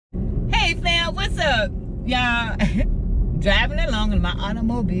What's up, y'all? Driving along in my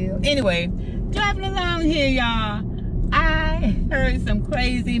automobile. Anyway, driving along here, y'all. I heard some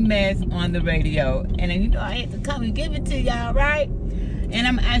crazy mess on the radio. And then, you know, I had to come and give it to y'all, right? And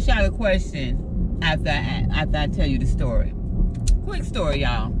I'm going to ask y'all a question after I tell you the story. Quick story,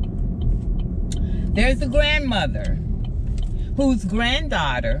 y'all. There's a grandmother whose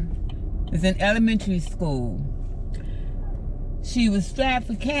granddaughter is in elementary school. She was strapped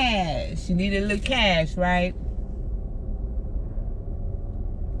for cash. She needed a little cash, right?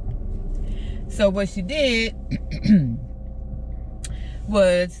 So what she did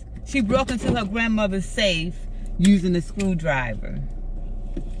was she broke into her grandmother's safe using a screwdriver.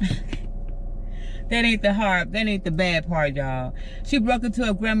 That ain't the bad part, y'all. She broke into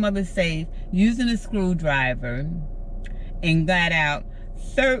her grandmother's safe using a screwdriver and got out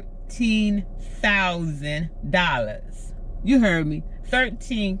 $13,000. You heard me.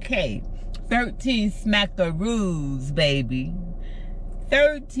 13K. 13 smackaroos, baby.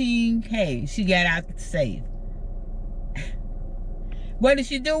 13K. She got out the safe. What did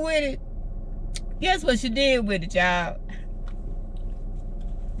she do with it? Guess what she did with it, y'all?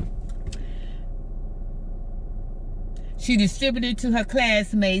 She distributed to her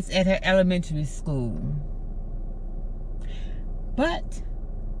classmates at her elementary school. But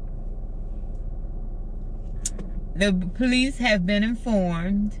the police have been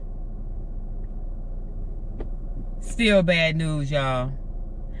informed. Still bad news, y'all.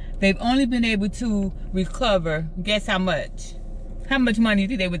 They've only been able to recover, guess how much? How much money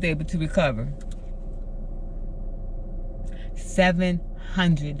do you think they were able to recover?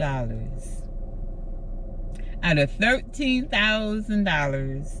 $700. Out of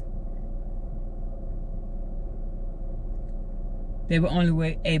 $13,000, they were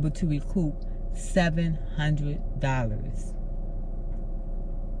only able to recoup $700.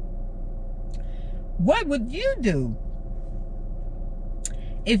 What would you do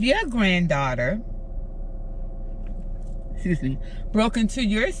if your granddaughter, broke into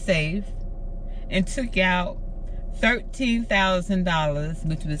your safe and took out $13,000,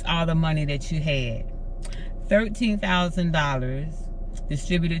 which was all the money that you had? $13,000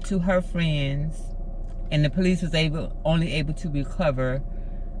 distributed to her friends, and the police was only able to recover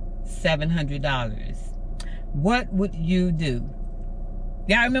 $700. What would you do?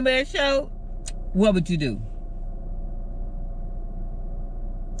 Y'all remember that show? What would you do?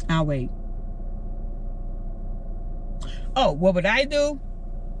 I'll wait. Oh, what would I do?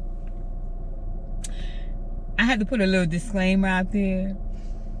 I had to put a little disclaimer out there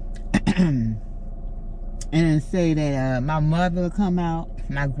and say that my mother will come out,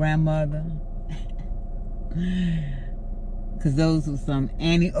 my grandmother. Because those were some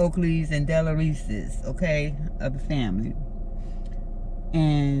Annie Oakleys and Della Reeses, okay, of the family.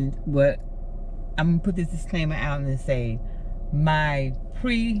 And what I'm going to put this disclaimer out and say, my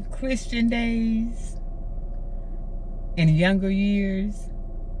pre-Christian days in younger years,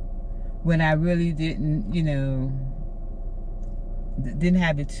 when I really didn't, you know, didn't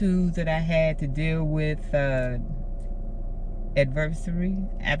have the tools that I had to deal with adversity,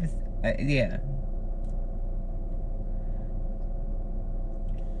 yeah.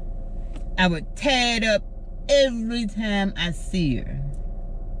 I would tear it up every time I see her.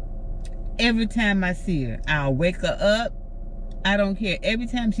 Every time I see her, I'll wake her up. I don't care. Every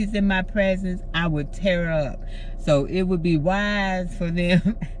time she's in my presence, I would tear her up. So it would be wise for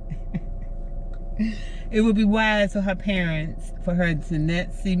them. It would be wise for her parents, for her to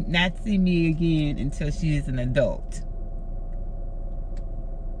not see me again until she is an adult.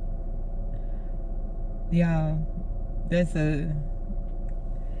 Y'all, that's a...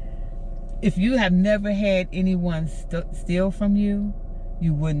 If you have never had anyone steal from you,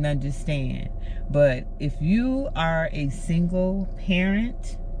 you wouldn't understand. But if you are a single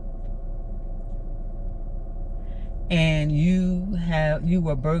parent and you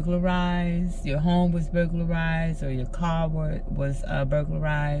were burglarized, your home was burglarized, or your car was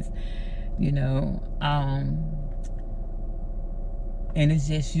burglarized, you know, and it's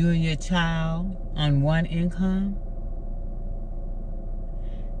just you and your child on one income,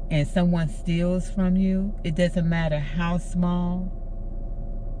 and someone steals from you, it doesn't matter how small.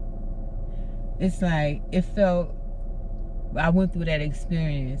 It's like, it felt, I went through that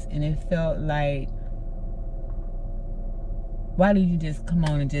experience, and it felt like, why don't you just come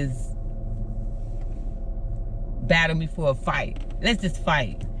on and just battle me for a fight? Let's just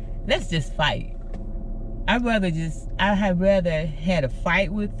fight. Let's just fight. I had rather had a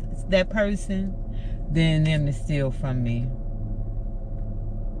fight with that person than them to steal from me.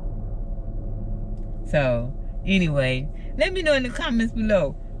 So, anyway, let me know in the comments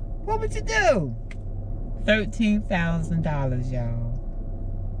below. What would you do? $13,000, y'all.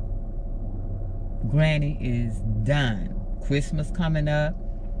 Granny is done. Christmas coming up.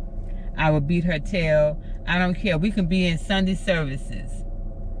 I will beat her tail. I don't care. We can be in Sunday services.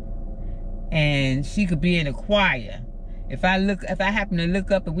 And she could be in a choir. If I happen to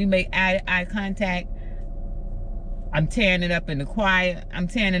look up and we make eye contact, I'm tearing it up in the choir. I'm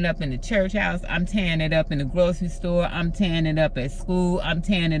tearing it up in the church house. I'm tearing it up in the grocery store. I'm tearing it up at school. I'm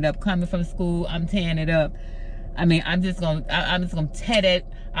tearing it up coming from school. I'm tearing it up. I mean, I'm just gonna tear it.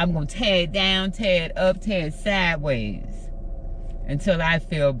 I'm gonna tear it down, tear it up, tear it sideways until I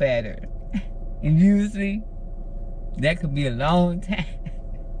feel better. And usually, that could be a long time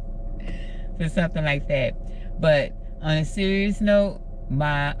for something like that. But on a serious note,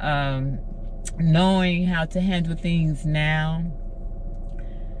 my knowing how to handle things now,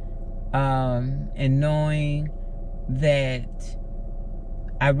 and knowing that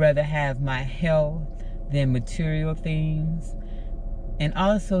I'd rather have my health than material things, and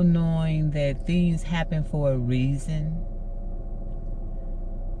also knowing that things happen for a reason,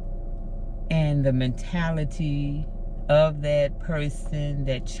 and the mentality of that person,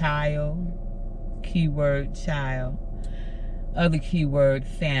 that child, keyword child, other keyword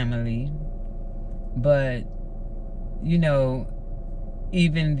family. But, you know,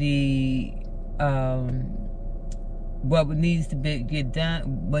 even the, what needs to get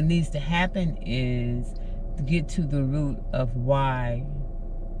done, what needs to happen is to get to the root of why,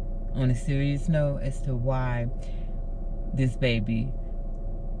 on a serious note, as to why this baby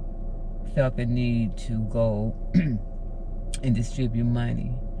felt the need to go and distribute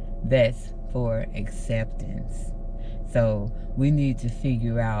money. That's for acceptance. So we need to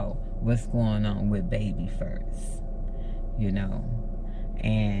figure out what's going on with baby first, you know.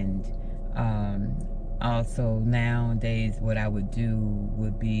 And also nowadays, what I would do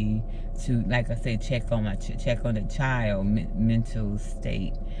would be to, like I say, check on the child mental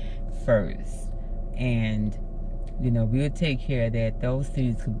state first, and you know, we'll take care of that. Those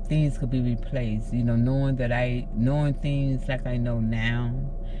things could be replaced. You know, knowing things like I know now,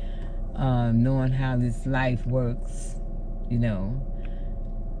 knowing how this life works, you know,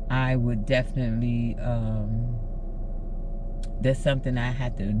 I would definitely, that's something I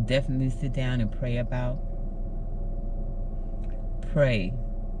had to definitely sit down and pray about. Pray,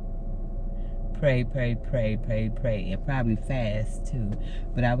 and probably fast too.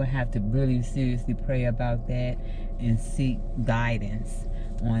 But I would have to really seriously pray about that and seek guidance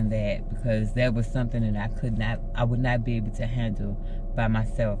on that, because that was something that I would not be able to handle by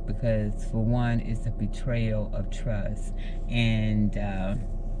myself, because for one, it's a betrayal of trust. And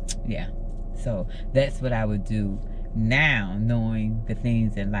yeah, so that's what I would do now, knowing the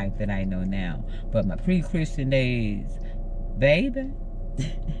things in life that I know now. But my pre-Christian days, baby,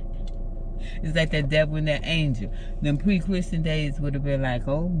 it's like that devil and that angel. Them pre-Christian days would have been like,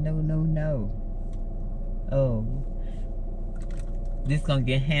 oh, no. Oh, this gonna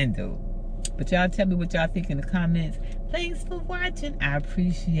get handled. But y'all tell me what y'all think in the comments. Thanks for watching. I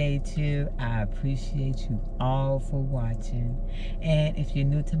appreciate you. I appreciate you all for watching. And if you're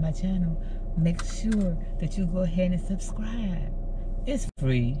new to my channel, make sure that you go ahead and subscribe. It's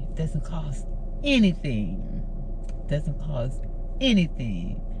free. It doesn't cost anything. It doesn't cost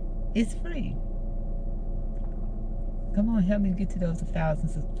anything. It's free. Come on, help me get to those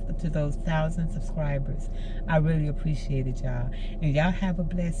 1,000 subscribers. I really appreciate it, y'all. And y'all have a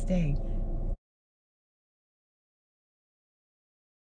blessed day.